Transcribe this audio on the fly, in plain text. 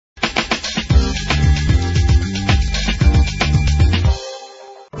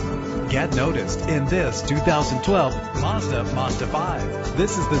get noticed in this 2012 Mazda5.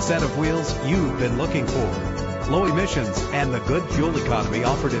 This is the set of wheels you've been looking for. Low emissions and the good fuel economy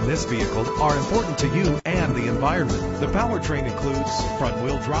offered in this vehicle are important to you and the environment. The powertrain includes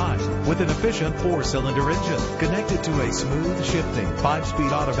front-wheel drive with an efficient 4-cylinder engine connected to a smooth shifting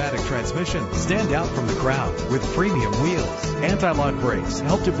 5-speed automatic transmission. Stand out from the crowd with premium wheels. Anti-lock brakes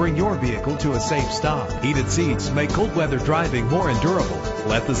help to bring your vehicle to a safe stop. Heated seats make cold weather driving more endurable.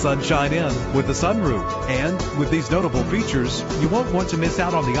 Let the sun shine in with the sunroof. And with these notable features, you won't want to miss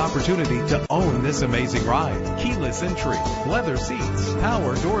out on the opportunity to own this amazing ride. Keyless entry, leather seats,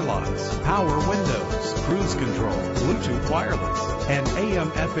 power door locks, power windows, cruise control, Bluetooth wireless, and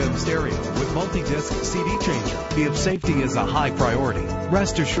AM/FM stereo with multi-disc CD changer. If safety is a high priority,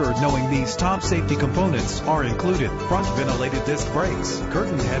 rest assured knowing these top safety components are included: front ventilated disc brakes,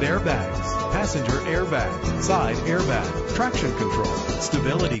 curtain head airbags, passenger airbag, side airbag, traction control,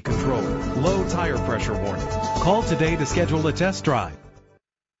 stability control, low tire pressure warning. Call today to schedule a test drive.